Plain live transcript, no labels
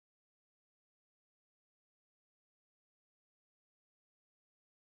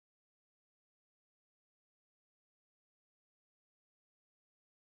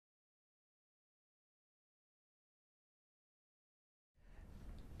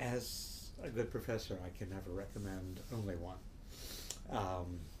As a good professor, I can never recommend only one.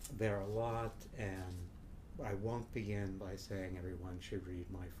 There are a lot, and I won't begin by saying everyone should read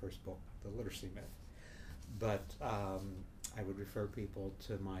my first book, The Literacy Myth. But I would refer people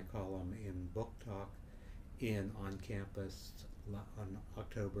to my column in Book Talk in On Campus on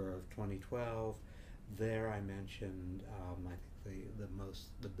October of 2012. There I mentioned I think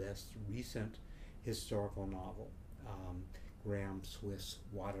the best recent historical novel, Graham Swift's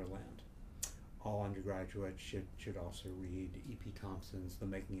Waterland. All undergraduates should also read E.P. Thompson's The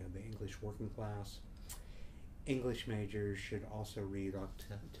Making of the English Working Class. English majors should also read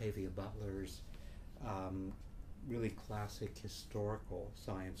Octavia Butler's really classic historical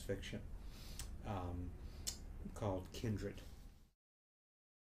science fiction called Kindred.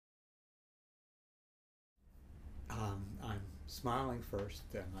 I'm smiling first,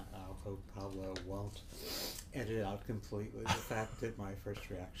 and I'll hope Pablo won't edit out completely the fact that my first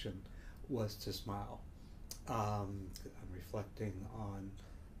reaction was to smile. I'm reflecting on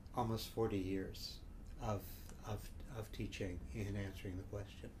almost 40 years of teaching and answering the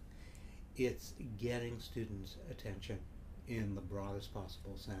question. It's getting students' attention in the broadest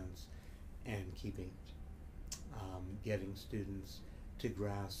possible sense and keeping it. Getting students to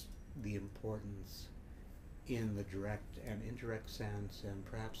grasp the importance in the direct and indirect sense, and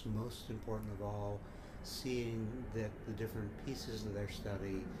perhaps most important of all, seeing that the different pieces of their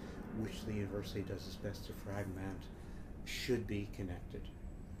study, which the university does its best to fragment, should be connected,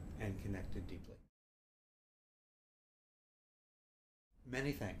 and connected deeply.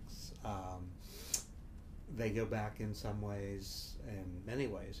 Many things. They go back in some ways, in many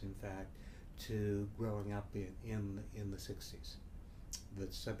ways in fact, to growing up in the 60s. The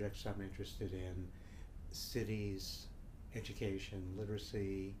subjects I'm interested in: cities, education,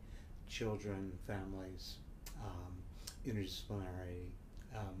 literacy, children, families, interdisciplinary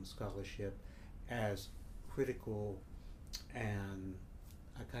scholarship, as critical and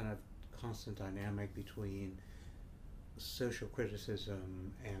a kind of constant dynamic between social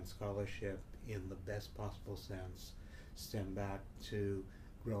criticism and scholarship in the best possible sense, stem back to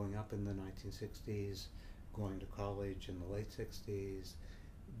growing up in the 1960s, going to college in the late 60s,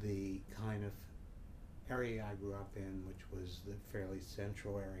 the kind of area I grew up in, which was the fairly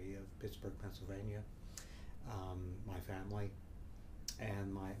central area of Pittsburgh, Pennsylvania, my family,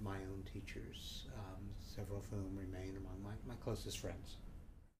 and my own teachers, several of whom remain among my closest friends.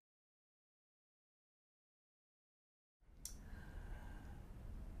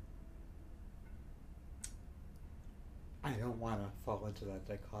 I don't want to fall into that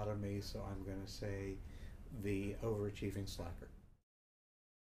dichotomy, so I'm going to say the overachieving slacker.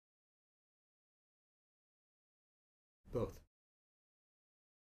 Both.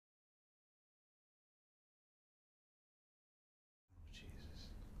 Jesus.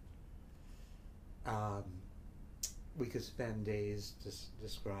 We could spend days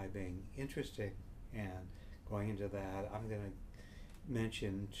describing interesting, and going into that, I'm going to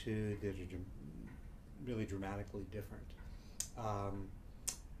mention two that are really dramatically different.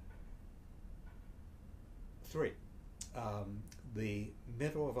 Three. The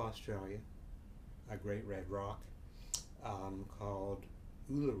middle of Australia, a great red rock, called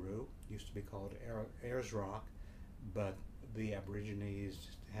Uluru, used to be called Ayers Rock, but the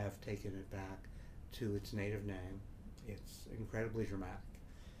Aborigines have taken it back to its native name. It's incredibly dramatic.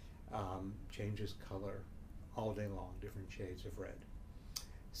 Changes color all day long, different shades of red.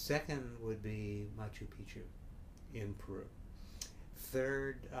 Second would be Machu Picchu in Peru.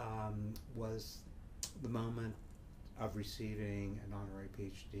 Third was the moment of receiving an honorary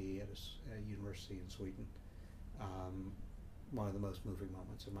PhD at a university in Sweden. One of the most moving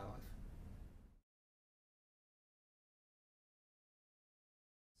moments of my life.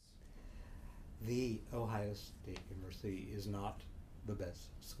 The Ohio State University is not the best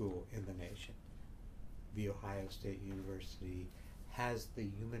school in the nation. The Ohio State University has the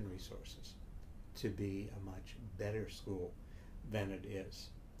human resources to be a much better school than it is.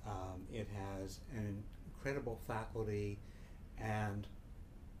 It has an incredible faculty, and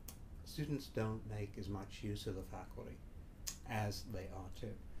students don't make as much use of the faculty as they ought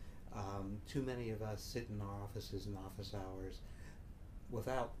to. Too many of us sit in our offices and office hours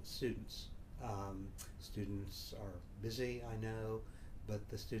without students. Students are busy, I know, but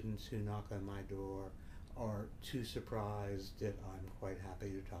the students who knock on my door are too surprised that I'm quite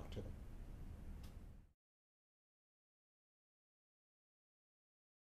happy to talk to them.